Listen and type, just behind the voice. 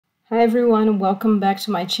Hi everyone, welcome back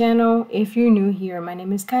to my channel. If you're new here, my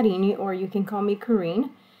name is Karini, or you can call me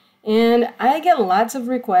Karine. And I get lots of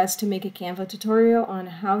requests to make a Canva tutorial on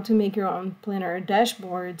how to make your own planner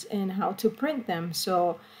dashboards and how to print them.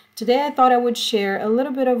 So today I thought I would share a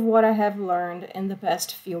little bit of what I have learned in the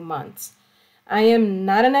past few months. I am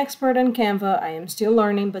not an expert on Canva, I am still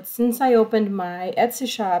learning, but since I opened my Etsy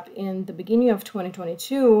shop in the beginning of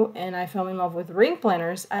 2022 and I fell in love with ring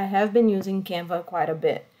planners, I have been using Canva quite a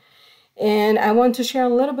bit. And I want to share a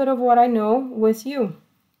little bit of what I know with you.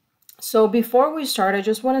 So before we start, I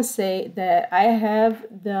just want to say that I have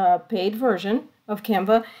the paid version of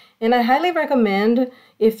Canva, and I highly recommend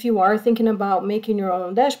if you are thinking about making your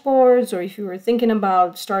own dashboards or if you were thinking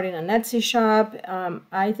about starting an Etsy shop,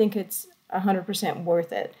 I think it's 100%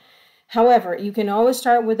 worth it. However, you can always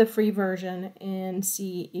start with the free version and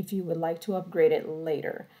see if you would like to upgrade it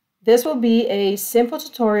later. This will be a simple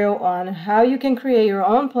tutorial on how you can create your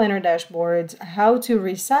own planner dashboards, how to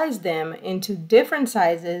resize them into different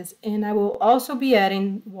sizes, and I will also be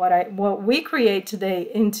adding what we create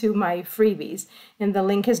today into my freebies. And the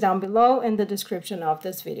link is down below in the description of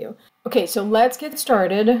this video. Okay, so let's get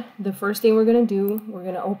started. The first thing we're going to do, we're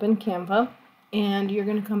going to open Canva, and you're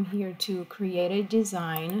going to come here to create a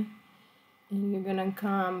design, and you're going to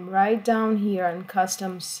come right down here on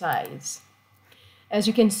custom size. As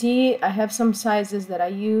you can see, I have some sizes that I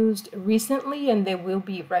used recently and they will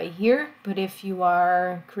be right here. But if you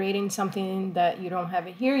are creating something that you don't have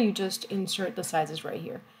it here, you just insert the sizes right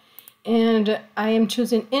here. And I am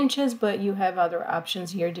choosing inches, but you have other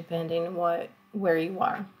options here depending where you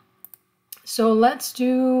are. So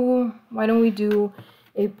why don't we do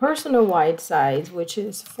a personal wide size, which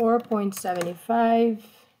is 4.75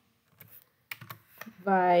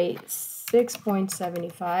 by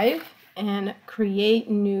 6.75. And create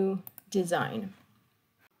new design.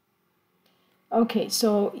 Okay,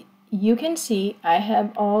 so you can see I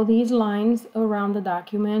have all these lines around the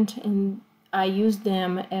document and I use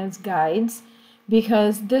them as guides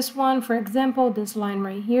because this one, for example, this line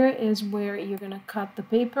right here is where you're going to cut the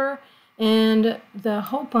paper and the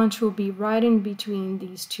hole punch will be right in between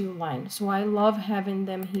these two lines. So I love having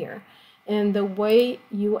them here. And the way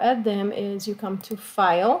you add them is you come to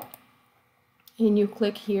File, and you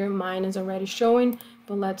click here. Mine is already showing,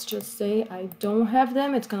 but let's just say I don't have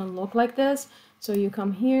them. It's going to look like this. So you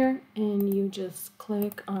come here and you just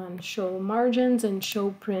click on show margins and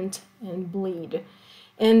show print and bleed.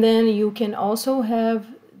 And then you can also have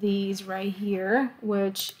these right here,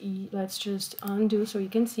 which let's just undo so you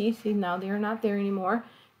can see now they are not there anymore.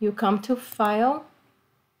 You come to File,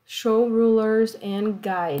 Show Rulers and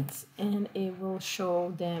Guides, and it will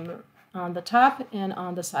show them on the top and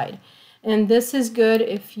on the side. And this is good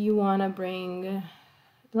if you want to bring,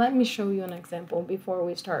 let me show you an example before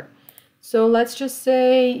we start. So let's just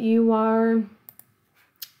say you are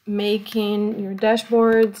making your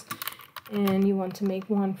dashboards and you want to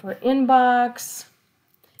make one for inbox,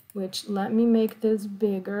 which let me make this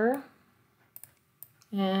bigger.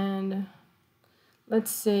 And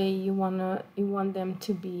let's say you want them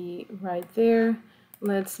to be right there.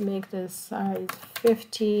 Let's make this size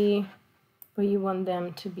 50. But you want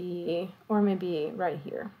them to be, or maybe right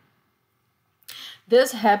here.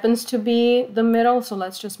 This happens to be the middle, so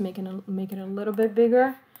let's just make it a little bit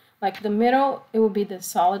bigger. Like the middle, it will be the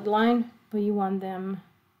solid line, but you want them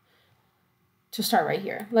to start right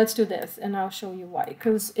here. Let's do this, and I'll show you why.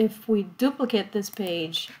 Because if we duplicate this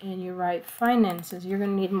page and you write finances, you're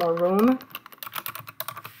going to need more room.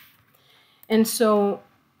 And so,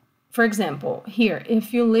 for example, here,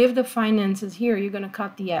 if you leave the finances here, you're going to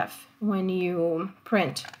cut the F when you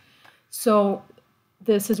print. So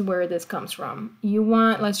this is where this comes from. You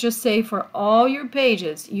want, let's just say for all your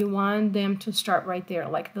pages, you want them to start right there,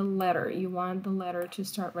 like the letter. You want the letter to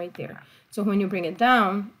start right there. So when you bring it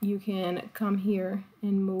down, you can come here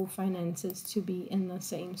and move finances to be in the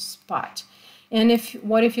same spot. And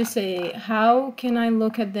what if you say, how can I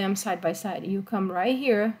look at them side by side? You come right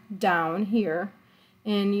here, down here,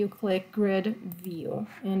 and you click Grid View,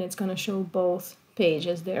 and it's going to show both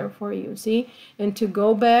pages there for you, see? And to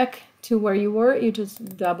go back to where you were, you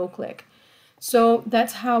just double click. So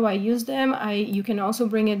that's how I use them. You can also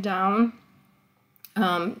bring it down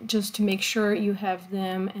just to make sure you have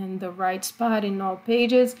them in the right spot in all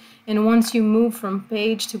pages. And once you move from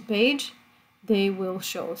page to page, they will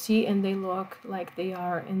show, see? And they look like they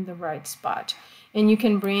are in the right spot. And you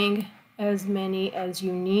can bring as many as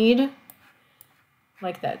you need,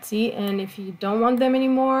 like that, see? And if you don't want them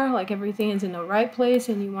anymore, like everything is in the right place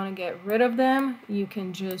and you want to get rid of them, you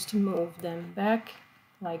can just move them back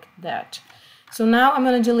like that. So now I'm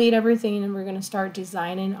going to delete everything and we're going to start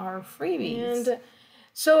designing our freebies. And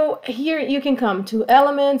So here you can come to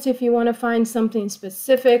elements if you want to find something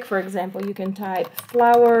specific. For example, you can type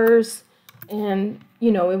flowers and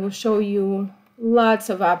it will show you lots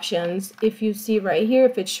of options. If you see right here,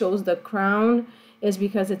 if it shows the crown, is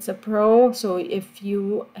because it's a pro. So if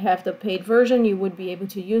you have the paid version, you would be able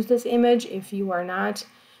to use this image. If you are not,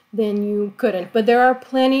 then you couldn't. But there are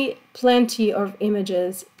plenty of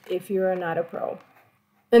images if you are not a pro.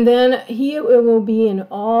 And then here it will be in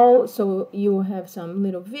all, so you will have some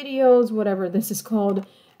little videos, whatever this is called.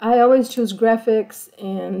 I always choose graphics,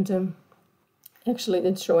 and actually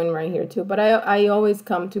it's showing right here too, but I always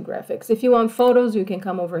come to graphics. If you want photos, you can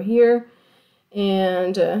come over here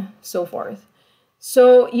and so forth.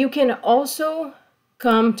 So you can also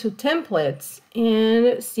come to templates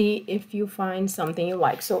and see if you find something you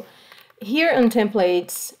like. So here on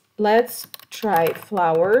templates, let's try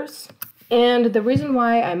flowers. And the reason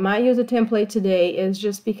why I might use a template today is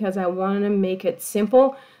just because I want to make it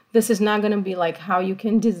simple. This is not going to be like how you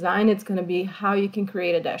can design, it's going to be how you can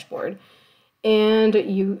create a dashboard.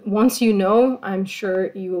 And once you know, I'm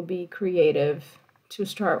sure you will be creative to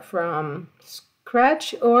start from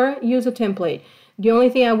scratch or use a template. The only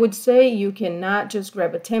thing I would say, you cannot just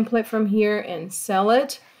grab a template from here and sell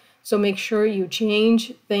it. So make sure you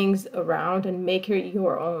change things around and make it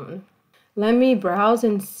your own. Let me browse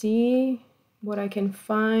and see what I can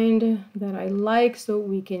find that I like so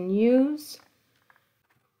we can use.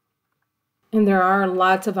 And there are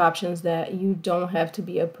lots of options that you don't have to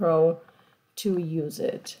be a pro to use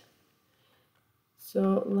it.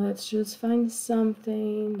 So let's just find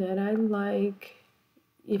something that I like.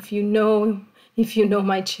 If you know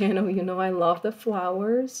my channel, you know I love the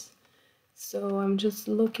flowers. So I'm just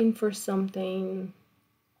looking for something.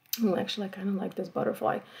 Well, actually, I kind of like this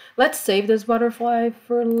butterfly. Let's save this butterfly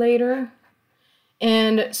for later.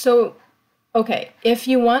 And so, okay, if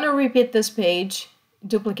you want to repeat this page,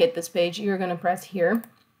 duplicate this page, you're going to press here.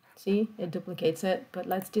 See, it duplicates it, but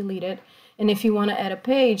let's delete it. And if you want to add a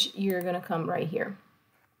page, you're going to come right here.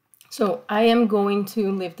 So I am going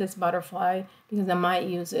to leave this butterfly because I might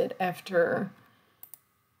use it after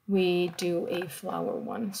we do a flower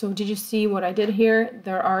one. So did you see what I did here?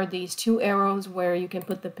 There are these two arrows where you can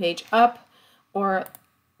put the page up or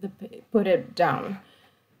put it down.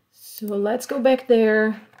 So let's go back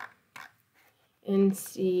there and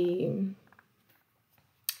see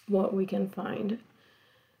what we can find.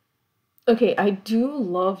 Okay, I do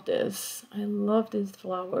love this. I love these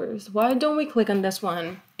flowers. Why don't we click on this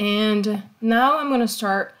one? And now I'm going to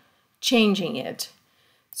start changing it.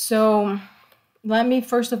 So let me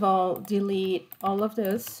first of all delete all of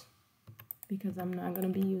this because I'm not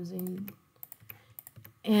going to be using,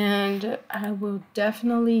 and I will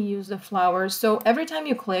definitely use the flowers. So every time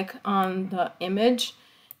you click on the image,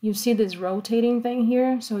 you see this rotating thing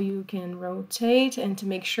here, so you can rotate, and to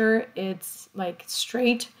make sure it's like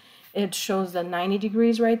straight, it shows the 90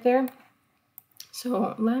 degrees right there.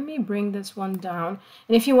 So let me bring this one down,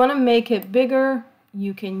 and if you want to make it bigger,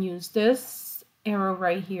 you can use this arrow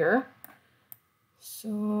right here.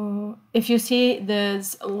 So if you see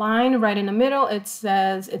this line right in the middle, it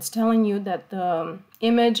says, it's telling you that the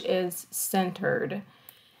image is centered.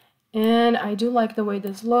 And I do like the way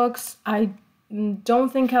this looks. I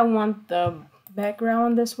don't think I want the background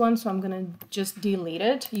on this one, so I'm gonna just delete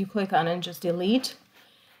it. You click on it and just delete.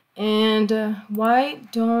 And why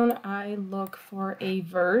don't I look for a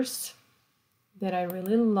verse that I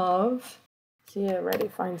really love? See, it already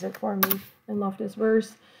finds it for me. I love this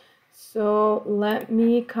verse. So let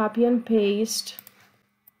me copy and paste.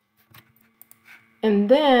 And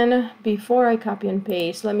then before I copy and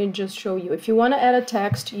paste, let me just show you. If you want to add a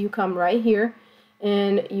text, you come right here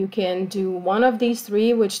and you can do one of these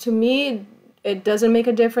three, which to me, it doesn't make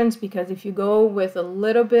a difference because if you go with a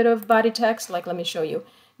little bit of body text, like let me show you,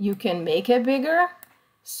 you can make it bigger.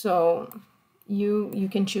 So you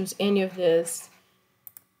can choose any of this.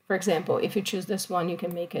 For example, if you choose this one, you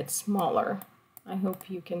can make it smaller. I hope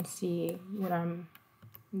you can see what I'm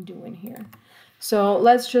doing here. So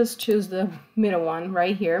let's just choose the middle one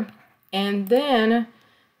right here. And then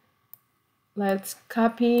let's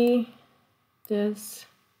copy this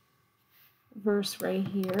verse right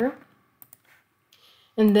here.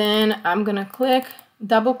 And then I'm gonna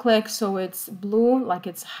double click so it's blue, like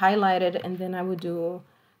it's highlighted, and then I would do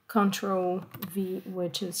Control V,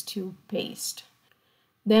 which is to paste.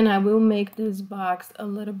 Then I will make this box a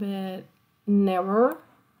little bit narrower,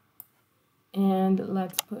 and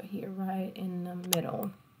let's put here right in the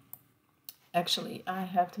middle. Actually, I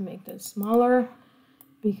have to make this smaller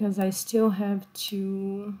because I still have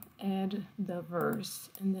to add the verse.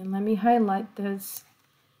 And then let me highlight this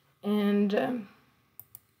and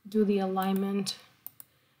do the alignment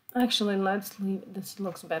Actually, let's leave, this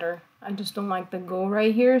looks better. I just don't like the go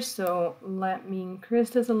right here, so let me increase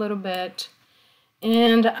this a little bit.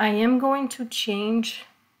 And I am going to change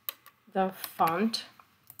the font.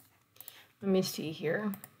 Let me see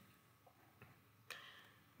here.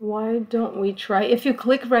 Why don't we try, if you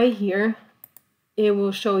click right here, it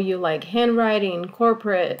will show you like handwriting,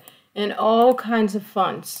 corporate, and all kinds of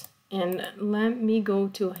fonts. And let me go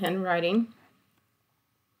to handwriting.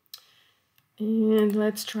 And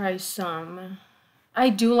let's try some. I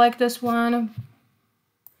do like this one.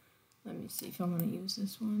 Let me see if I want to use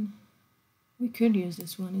this one. We could use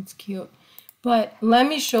this one, it's cute. But let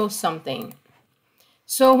me show something.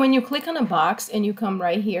 So when you click on a box and you come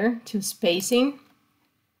right here to spacing,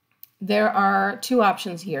 there are two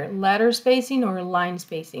options here, letter spacing or line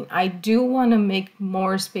spacing. I do want to make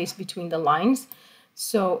more space between the lines.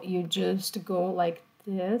 So you just go like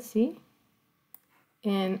this, see?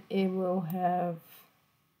 And it will have,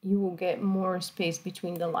 you will get more space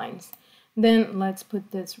between the lines. Then let's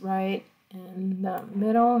put this right in the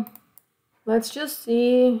middle. Let's just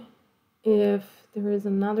see if there is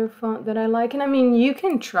another font that I like. And I mean, you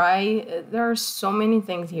can try, there are so many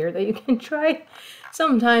things here that you can try.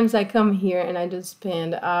 Sometimes I come here and I just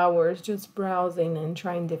spend hours just browsing and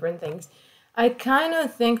trying different things. I kind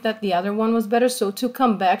of think that the other one was better. So to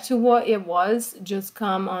come back to what it was, just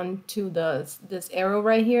come on to this arrow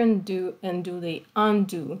right here and do the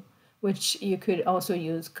undo, which you could also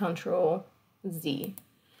use Control Z.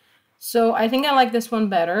 So I think I like this one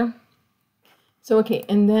better. So okay,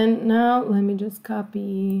 and then now let me just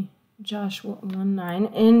copy Joshua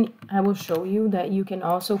 1:9, and I will show you that you can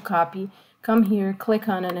also copy, come here, click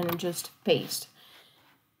on it, and just paste.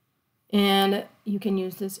 And you can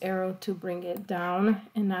use this arrow to bring it down,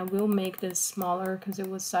 and I will make this smaller because it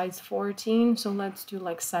was size 14, so let's do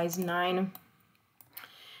like size 9.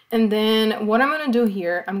 And then what I'm going to do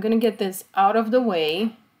here, I'm going to get this out of the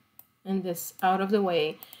way, and this out of the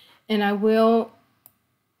way, and I will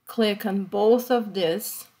click on both of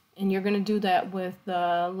this, and you're going to do that with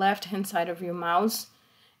the left hand side of your mouse,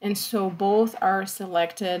 and so both are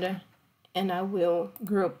selected, and I will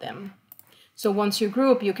group them. So once you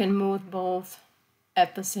group, you can move both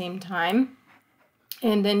at the same time,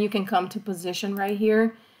 and then you can come to position right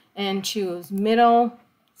here and choose middle,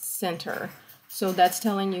 center. So that's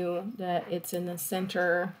telling you that it's in the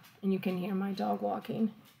center, and you can hear my dog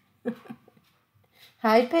walking.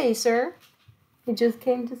 Hi, Pacer. He just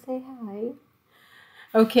came to say hi.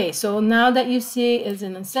 Okay, so now that you see it's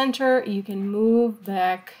in the center, you can move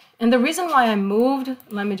back. And the reason why I moved,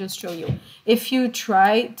 let me just show you. If you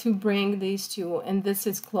try to bring these two, and this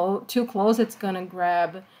is too close, it's gonna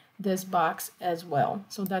grab this box as well.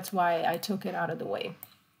 So that's why I took it out of the way.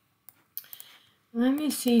 Let me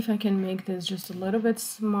see if I can make this just a little bit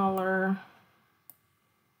smaller.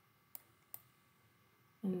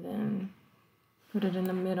 And then put it in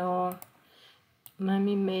the middle. Let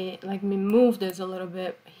me move this a little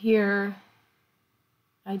bit here.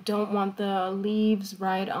 I don't want the leaves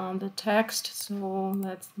right on the text, so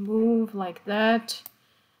let's move like that.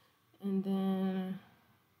 And then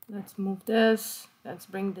let's move this. Let's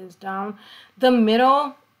bring this down. The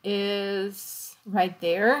middle is right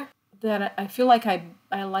there. That I feel like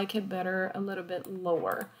I like it better a little bit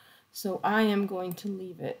lower. So I am going to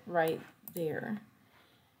leave it right there.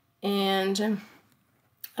 And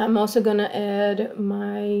I'm also gonna add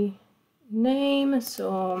my name,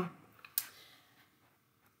 so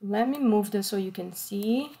let me move this so you can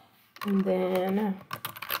see, and then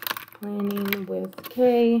planning with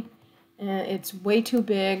K, and it's way too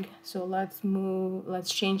big, so let's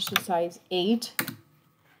change to size 8,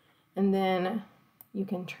 and then you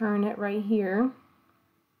can turn it right here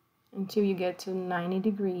until you get to 90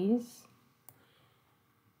 degrees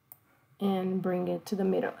and bring it to the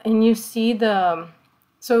middle, and you see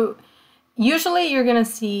so usually you're gonna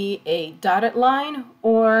see a dotted line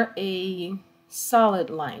or a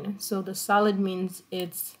solid line. So the solid means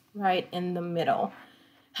it's right in the middle.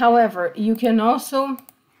 However, you can also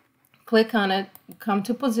click on it, come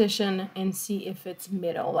to position, and see if it's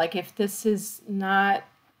middle. Like if this is not,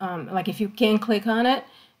 like if you can't click on it,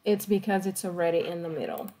 it's because it's already in the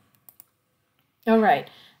middle. All right.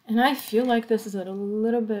 And I feel like this is a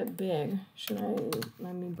little bit big.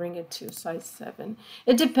 Let me bring it to size 7.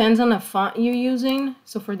 It depends on the font you're using.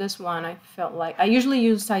 So for this one, I felt like, I usually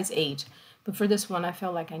use size 8, but for this one, I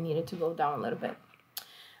felt like I needed to go down a little bit.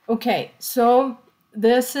 Okay, so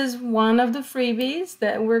this is one of the freebies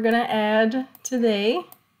that we're gonna add today.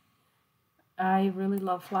 I really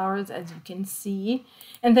love flowers, as you can see.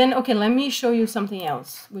 And then, okay, let me show you something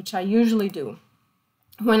else, which I usually do.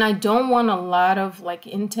 when I don't want a lot of like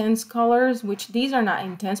intense colors, which these are not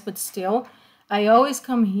intense, but still, I always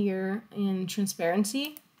come here in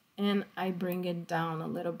transparency and I bring it down a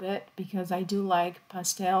little bit because I do like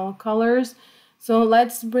pastel colors. So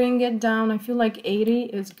let's bring it down. I feel like 80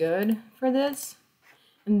 is good for this.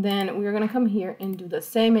 And then we're gonna come here and do the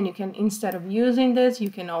same, and you can, instead of using this,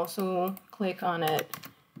 you can also click on it,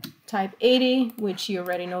 type 80, which you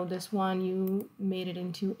already know this one, you made it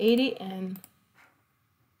into 80, and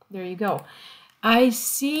there you go. I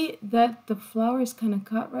see that the flower is kind of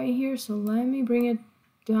cut right here, so let me bring it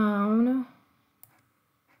down.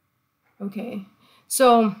 Okay,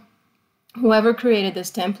 so whoever created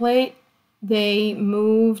this template, they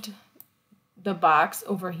moved the box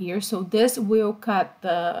over here, so this will cut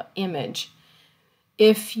the image.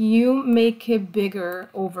 If you make it bigger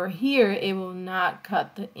over here, it will not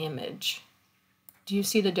cut the image. Do you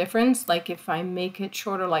see the difference? Like if I make it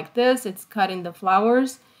shorter like this, it's cutting the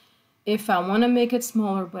flowers. If I want to make it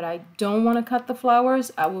smaller, but I don't want to cut the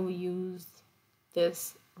flowers, I will use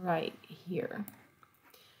this right here.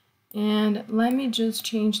 And let me just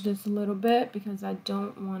change this a little bit because I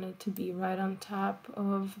don't want it to be right on top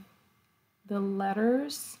of the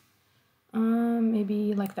letters.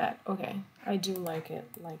 Maybe like that. Okay, I do like it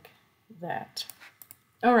like that.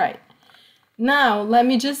 All right, now let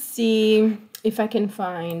me just see if I can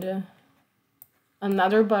find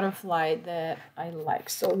another butterfly that I like.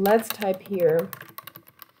 So let's type here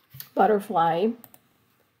butterfly,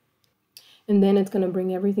 and then it's going to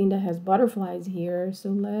bring everything that has butterflies here. So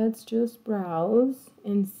let's just browse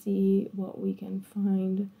and see what we can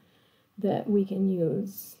find that we can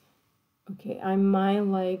use. Okay, I might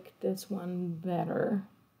like this one better.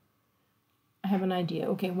 I have an idea.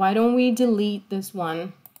 Okay, why don't we delete this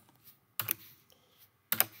one?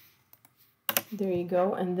 There you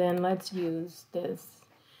go. And then let's use this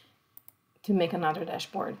to make another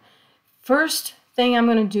dashboard. First thing I'm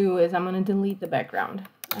going to do is I'm going to delete the background.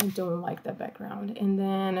 I don't like the background. And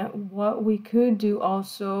then what we could do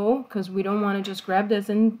also, because we don't want to just grab this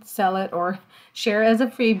and sell it or share as a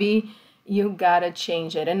freebie, you gotta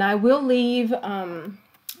change it. And I will leave,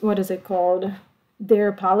 what is it called?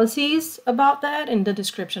 Their policies about that in the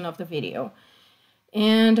description of the video.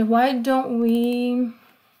 And why don't we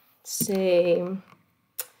say,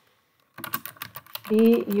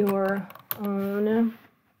 be your own,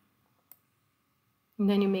 and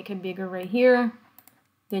then you make it bigger right here.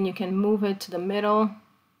 Then you can move it to the middle.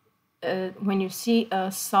 When you see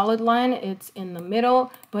a solid line, it's in the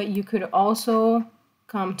middle, but you could also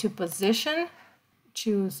come to position,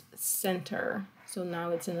 choose center. So now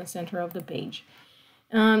it's in the center of the page.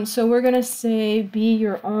 So we're gonna say be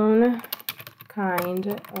your own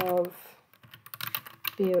kind of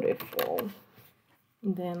beautiful.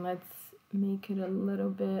 And then let's make it a little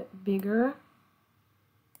bit bigger.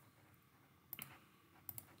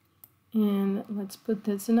 And let's put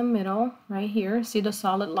this in the middle right here. See the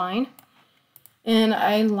solid line? And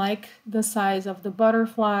I like the size of the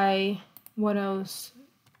butterfly. What else?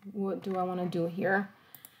 What do I want to do here?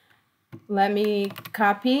 Let me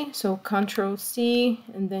copy, so Control C,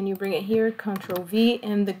 and then you bring it here, Control V,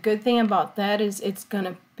 and the good thing about that is it's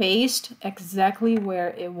gonna paste exactly where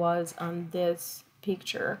it was on this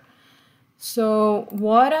picture. So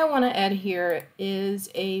what I want to add here is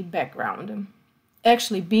a background.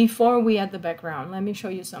 Actually, before we add the background, let me show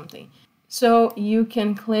you something. So you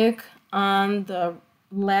can click on the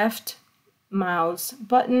left mouse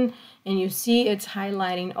button and you see it's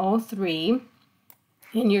highlighting all three,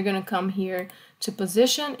 and you're going to come here to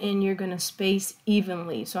position and you're going to space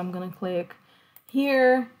evenly. So I'm going to click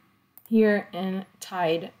here, here, and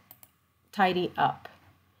tidy up.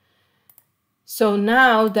 So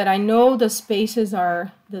now that I know the spaces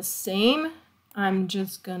are the same, I'm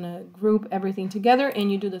just going to group everything together, and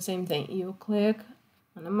you do the same thing. You click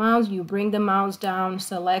on the mouse, you bring the mouse down,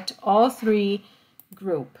 select all three,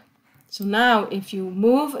 group. So now if you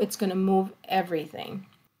move, it's going to move everything.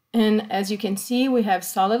 And as you can see, we have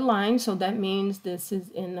solid lines, so that means this is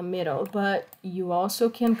in the middle. But you also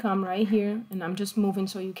can come right here, and I'm just moving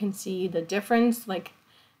so you can see the difference. Like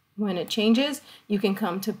when it changes, you can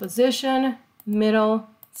come to position, middle,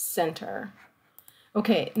 center.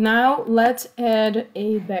 Okay, now let's add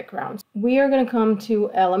a background. We are going to come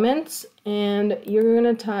to elements, and you're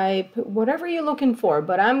going to type whatever you're looking for,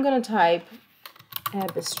 but I'm going to type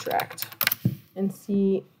abstract and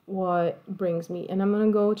see what brings me. And I'm going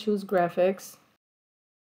to go choose graphics.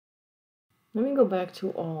 Let me go back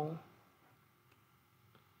to all.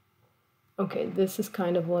 Okay, this is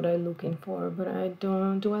kind of what I'm looking for, but I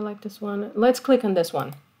don't, do I like this one? Let's click on this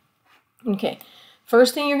one. Okay,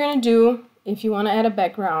 first thing you're going to do if you want to add a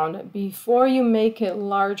background, before you make it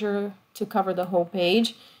larger to cover the whole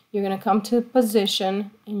page, you're going to come to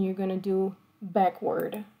position and you're going to do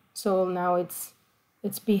backward. So now it's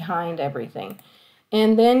behind everything.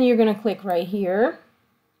 And then you're going to click right here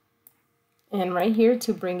and right here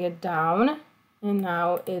to bring it down. And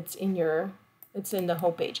now it's in the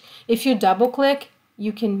whole page. If you double click,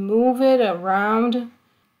 you can move it around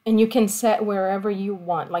and you can set wherever you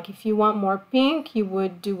want. Like if you want more pink, you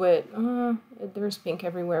would do it, there's pink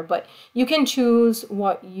everywhere, but you can choose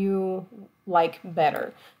what you like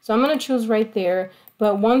better. So I'm going to choose right there.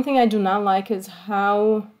 But one thing I do not like is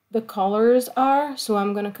how the colors are. So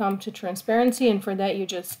I'm going to come to transparency, and for that you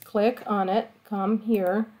just click on it, come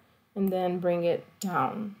here, and then bring it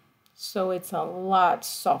down. So it's a lot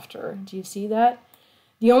softer. Do you see that?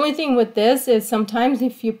 The only thing with this is sometimes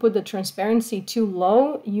if you put the transparency too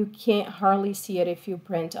low, you can't hardly see it if you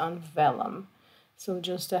print on vellum. So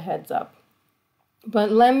just a heads up.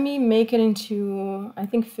 But let me make it into, I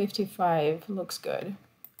think 55 looks good.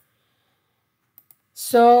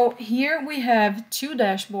 So here we have two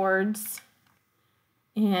dashboards.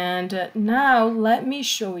 And now let me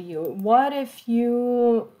show you, what if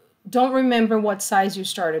you don't remember what size you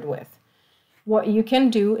started with? What you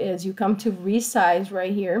can do is you come to Resize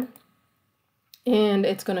right here, and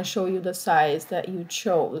it's going to show you the size that you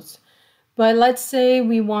chose. But let's say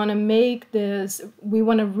we want to make this, we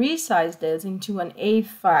want to resize this into an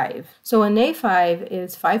A5. So an A5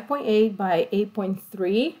 is 5.8 by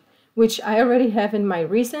 8.3, which I already have in my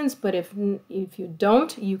recents, but if you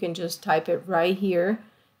don't, you can just type it right here.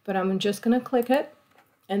 But I'm just going to click it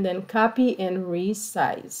and then copy and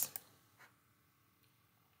resize.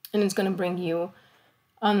 And it's going to bring you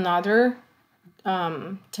another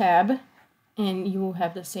tab, and you will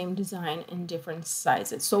have the same design in different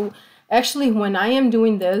sizes. So actually, when I am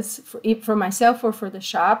doing this for myself or for the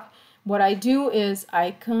shop, what I do is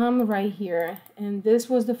I come right here, and this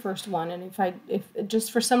was the first one. And if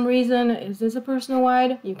just for some reason, is this a personal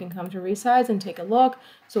wide, you can come to Resize and take a look.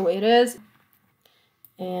 So it is.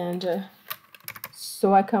 And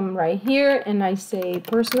so I come right here and I say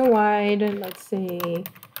personal wide, let's say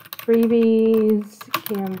freebies,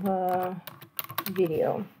 Canva,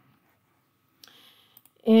 video.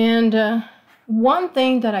 And one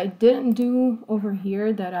thing that I didn't do over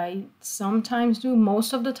here that I sometimes do,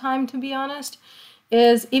 most of the time to be honest,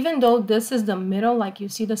 is even though this is the middle, like you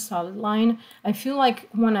see the solid line, I feel like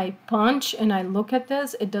when I punch and I look at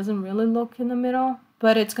this, it doesn't really look in the middle,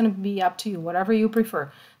 but it's going to be up to you, whatever you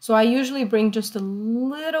prefer. So I usually bring just a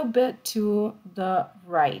little bit to the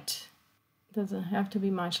right. Doesn't have to be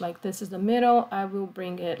much. Like this is the middle, I will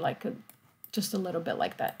bring it like just a little bit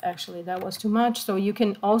like that. Actually, that was too much. So you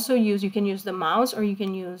can also use, you can use the mouse or you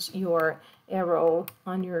can use your arrow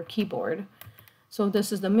on your keyboard. So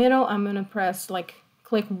this is the middle. I'm going to press, like,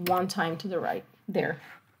 click one time to the right there.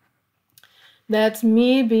 That's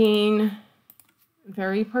me being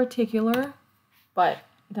very particular, but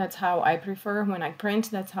that's how I prefer when I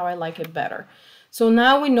print. That's how I like it better. So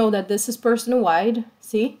now we know that this is personal wide,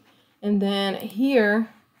 see? And then here,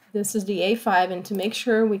 this is the A5, and to make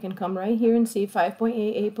sure we can come right here and see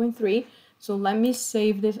 5.8, 8.3. So let me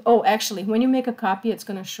save this. Oh, actually, when you make a copy, it's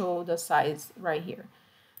going to show the size right here.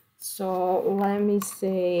 So let me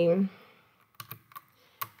say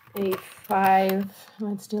A5.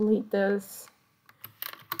 Let's delete this.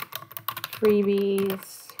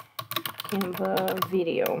 Freebies, Canva,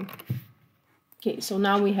 video. Okay, so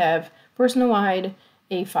now we have personal wide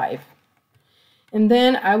A5. And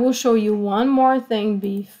then I will show you one more thing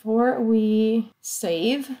before we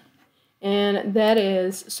save. And that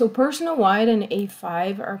is, so personal wide and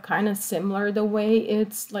A5 are kind of similar the way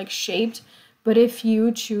it's like shaped. But if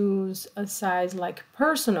you choose a size like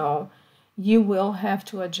personal, you will have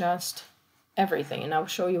to adjust everything. And I'll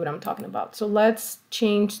show you what I'm talking about. So let's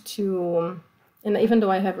change to, and even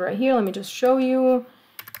though I have it right here, let me just show you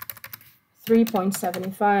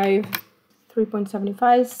 3.75. 3.75,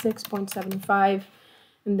 6.75,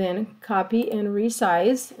 and then copy and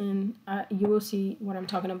resize, and you will see what I'm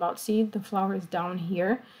talking about. See, the flower is down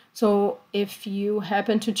here. So if you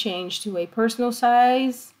happen to change to a personal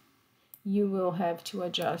size, you will have to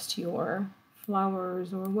adjust your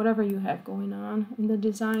flowers or whatever you have going on in the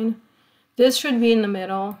design. This should be in the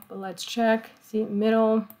middle, but let's check. See,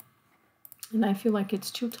 middle, and I feel like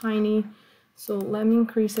it's too tiny. So let me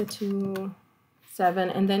increase it to 7,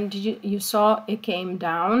 and then you saw it came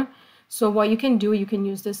down. So what you can do, you can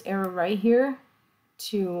use this arrow right here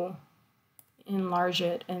to enlarge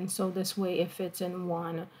it, and so this way it fits in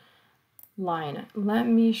one line. Let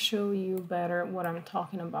me show you better what I'm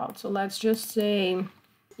talking about. So let's just say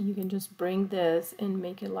you can just bring this and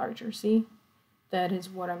make it larger. See, that is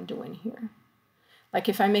what I'm doing here. Like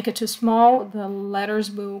if I make it too small, the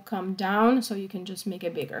letters will come down, so you can just make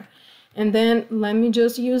it bigger. And then let me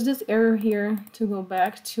just use this arrow here to go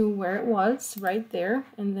back to where it was, right there.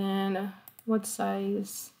 And then what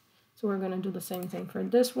size? So we're gonna do the same thing for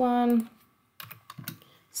this one.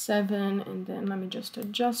 7, and then let me just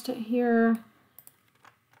adjust it here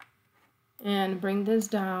and bring this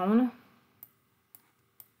down.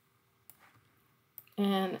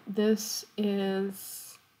 And this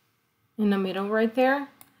is in the middle right there.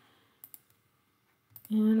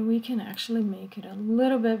 And we can actually make it a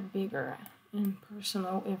little bit bigger and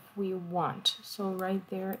personal if we want. So right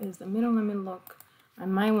there is the middle. Let me look. I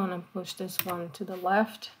might want to push this one to the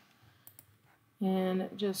left and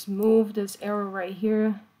just move this arrow right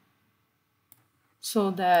here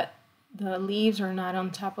so that the leaves are not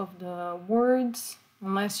on top of the words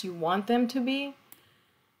unless you want them to be.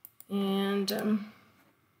 And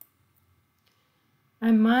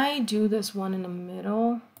I might do this one in the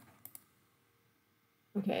middle.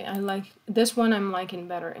 Okay, I like this one. I'm liking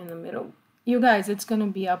better in the middle. You guys, it's gonna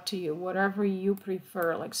be up to you, whatever you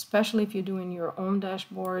prefer, like especially if you're doing your own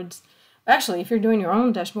dashboards. Actually, if you're doing your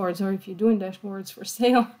own dashboards or if you're doing dashboards for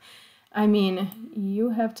sale, I mean, you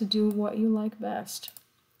have to do what you like best.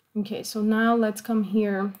 Okay, so now let's come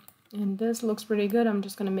here, and this looks pretty good. I'm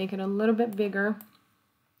just gonna make it a little bit bigger.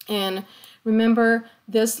 And remember,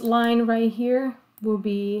 this line right here will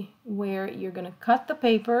be where you're gonna cut the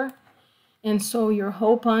paper. And so your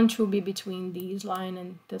hole punch will be between these line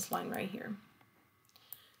and this line right here.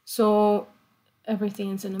 So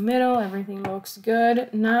everything's in the middle, everything looks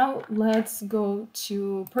good. Now let's go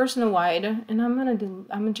to personal wide, and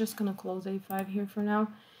I'm just gonna close A5 here for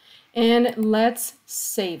now. And let's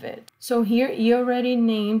save it. So here you already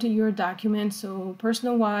named your document. So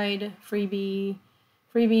personal wide, freebies,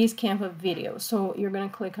 Canva video. So you're gonna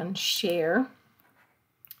click on share,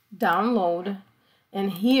 download. And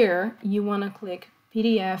here you want to click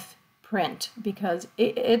PDF print because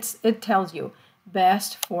it tells you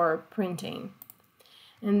best for printing.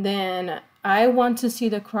 And then I want to see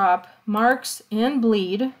the crop marks and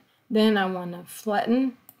bleed. Then I want to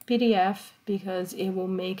flatten PDF because it will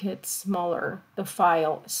make it smaller, the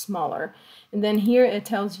file smaller. And then here it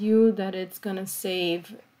tells you that it's going to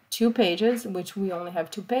save 2 pages, which we only have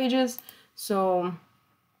 2 pages. So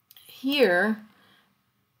here,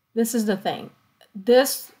 this is the thing.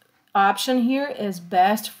 This option here is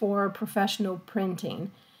best for professional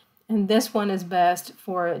printing, and this one is best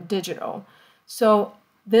for digital. So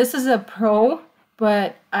this is a pro,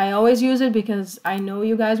 but I always use it because I know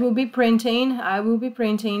you guys will be printing. I will be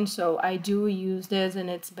printing, so I do use this, and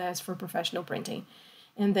it's best for professional printing.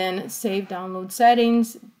 And then save download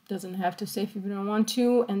settings. Doesn't have to save if you don't want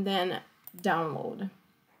to, and then download.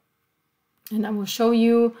 And I will show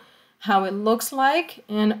you how it looks like,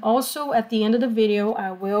 and also at the end of the video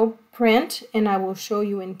I will print and I will show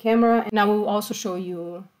you in camera, and I will also show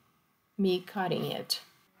you me cutting it.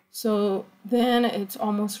 So then it's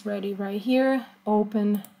almost ready right here.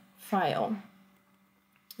 Open file,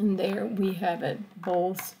 and there we have it,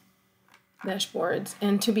 both dashboards.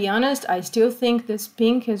 And to be honest, I still think this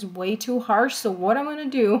pink is way too harsh, so what I'm going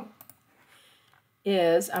to do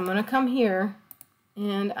is I'm going to come here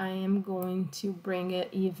and I am going to bring it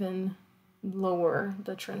even lower,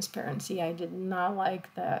 the transparency. I did not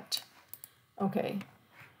like that. Okay,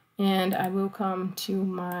 and I will come to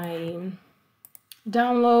my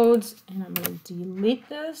downloads, and I'm going to delete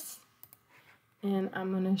this, and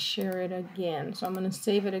I'm going to share it again. So I'm going to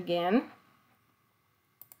save it again.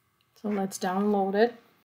 So let's download it.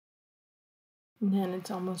 And then it's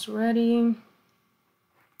almost ready.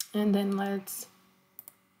 And then let's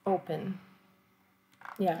open.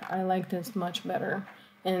 Yeah, I like this much better.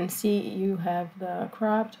 And see, you have the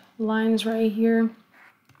cropped lines right here.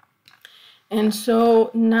 And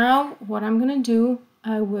so now what I'm going to do,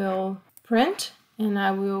 I will print and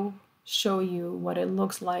I will show you what it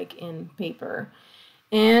looks like in paper.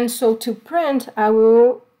 And so to print, I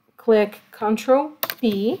will click Control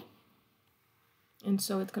P. And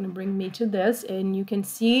so it's going to bring me to this, and you can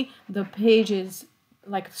see the page is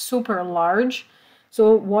like super large.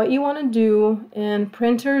 So what you want to do, and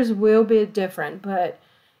printers will be different, but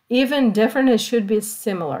even different, it should be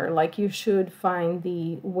similar. Like you should find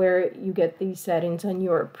where you get these settings on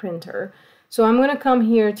your printer. So I'm going to come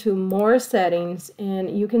here to more settings,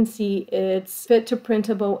 and you can see it's fit to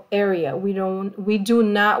printable area. We do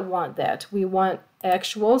not want that. We want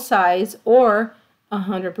actual size or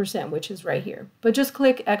 100%, which is right here. But just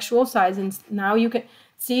click actual size, and now you can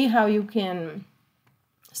see how you can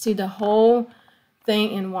see the whole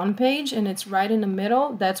thing in one page and it's right in the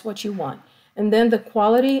middle, that's what you want. And then the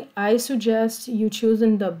quality, I suggest you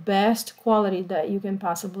choosing the best quality that you can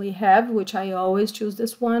possibly have, which I always choose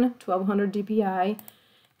this one, 1200 dpi.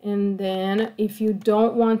 And then if you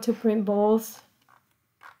don't want to print both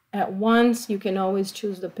at once, you can always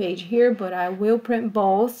choose the page here, but I will print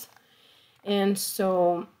both. And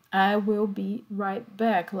so I will be right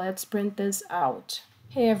back. Let's print this out.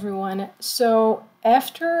 Hey everyone, so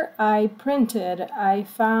after I printed, I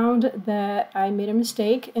found that I made a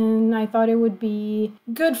mistake, and I thought it would be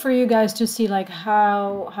good for you guys to see like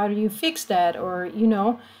how do you fix that, or you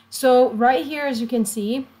know. So right here, as you can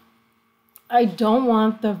see, I don't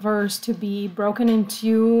want the verse to be broken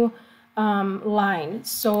into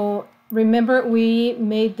lines. So remember, we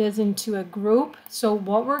made this into a group. So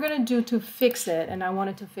what we're gonna do to fix it, and I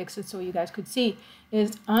wanted to fix it so you guys could see,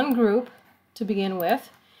 is ungroup to begin with,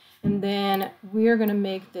 and then we're gonna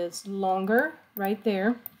make this longer right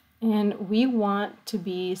there, and we want to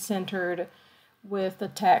be centered with the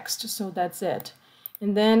text, so that's it.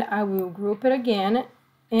 And then I will group it again,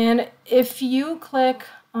 and if you click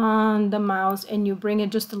on the mouse and you bring it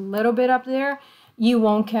just a little bit up there, you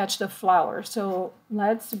won't catch the flower. So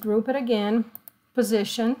let's group it again,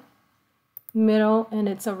 position, middle, and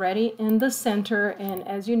it's already in the center. And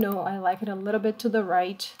as you know, I like it a little bit to the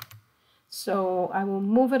right. So I will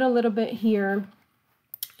move it a little bit here,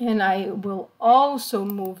 and I will also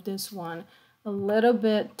move this one a little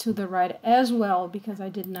bit to the right as well, because I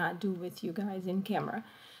did not do with you guys in camera.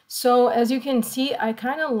 So as you can see, I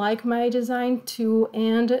kind of like my design to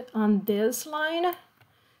end on this line.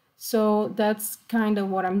 So that's kind of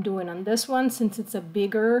what I'm doing on this one, since it's a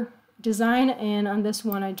bigger design, and on this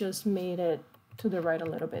one I just made it to the right a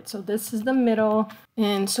little bit. So this is the middle,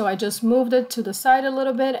 and so I just moved it to the side a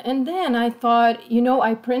little bit. And then I thought, you know,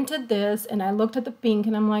 I printed this and I looked at the pink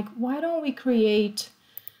and I'm like, why don't we create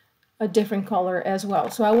a different color as well?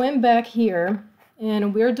 So I went back here,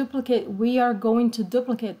 and we are going to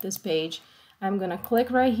duplicate this page. I'm gonna click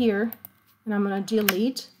right here and I'm gonna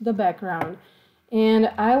delete the background, and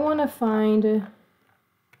I want to find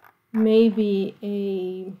maybe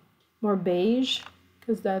a more beige,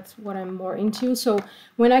 because that's what I'm more into. So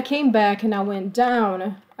when I came back and I went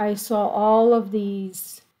down, I saw all of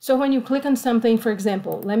these. So when you click on something, for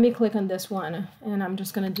example, let me click on this one and I'm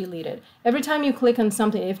just going to delete it. Every time you click on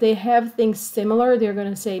something, if they have things similar, they're going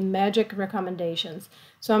to say magic recommendations.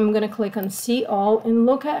 So I'm going to click on see all and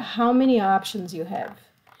look at how many options you have.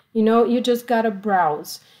 You know, you just got to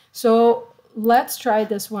browse. So let's try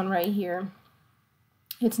this one right here.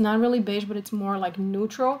 It's not really beige, but it's more like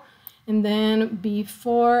neutral. And then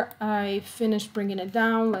before I finish bringing it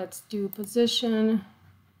down, let's do position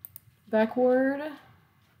backward.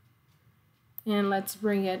 And let's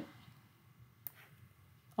bring it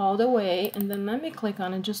all the way. And then let me click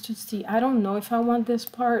on it just to see. I don't know if I want this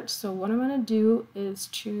part. So what I'm going to do is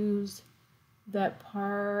choose that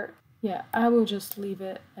part. Yeah, I will just leave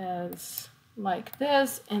it as like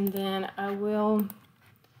this. And then I will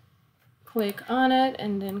click on it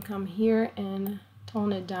and then come here and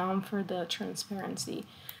tone it down for the transparency.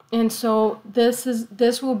 And so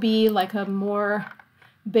this will be like a more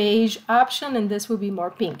beige option, and this will be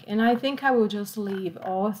more pink. And I think I will just leave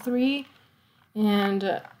all three,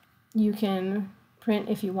 and you can print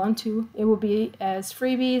if you want to. It will be as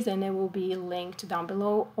freebies, and it will be linked down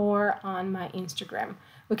below or on my Instagram.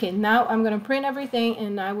 Okay, now I'm gonna print everything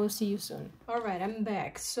and I will see you soon. All right, I'm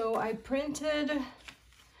back. So I printed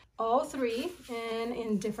all three and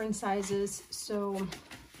in different sizes. So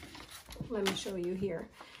let me show you here.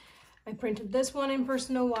 I printed this one in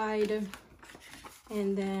personal wide,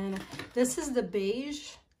 and then this is the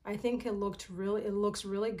beige. I think it looks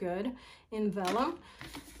really good in vellum.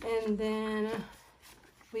 And then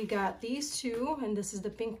we got these two, and this is the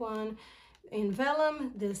pink one in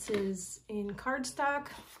vellum. This is in cardstock.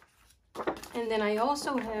 And then I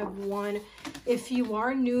also have one, if you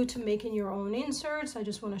are new to making your own inserts, I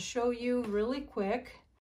just want to show you really quick.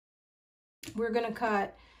 We're going to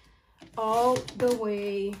cut all the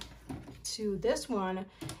way to this one,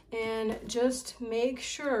 and just make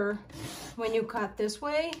sure when you cut this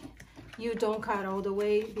way, you don't cut all the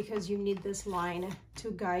way, because you need this line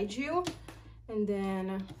to guide you. And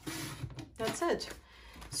then that's it.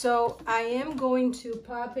 So I am going to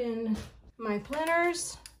pop in my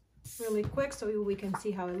planners really quick so we can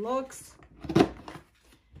see how it looks.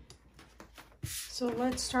 So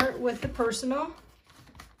let's start with the personal.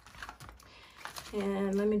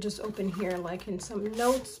 And let me just open here like in some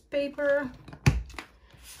notes paper.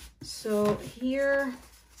 So here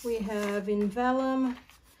we have in vellum,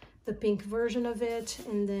 the pink version of it,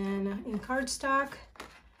 and then in cardstock,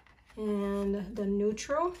 and the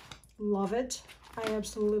neutral. Love it. I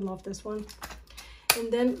absolutely love this one.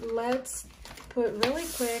 And then let's put really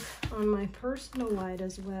quick on my personal light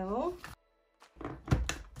as well.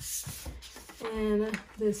 And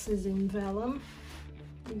this is in vellum.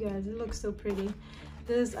 You guys, it looks so pretty.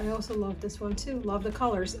 This, I also love this one too. Love the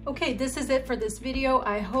colors. Okay, this is it for this video.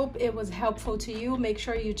 I hope it was helpful to you. Make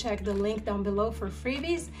sure you check the link down below for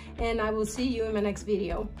freebies, and I will see you in my next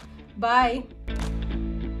video. Bye.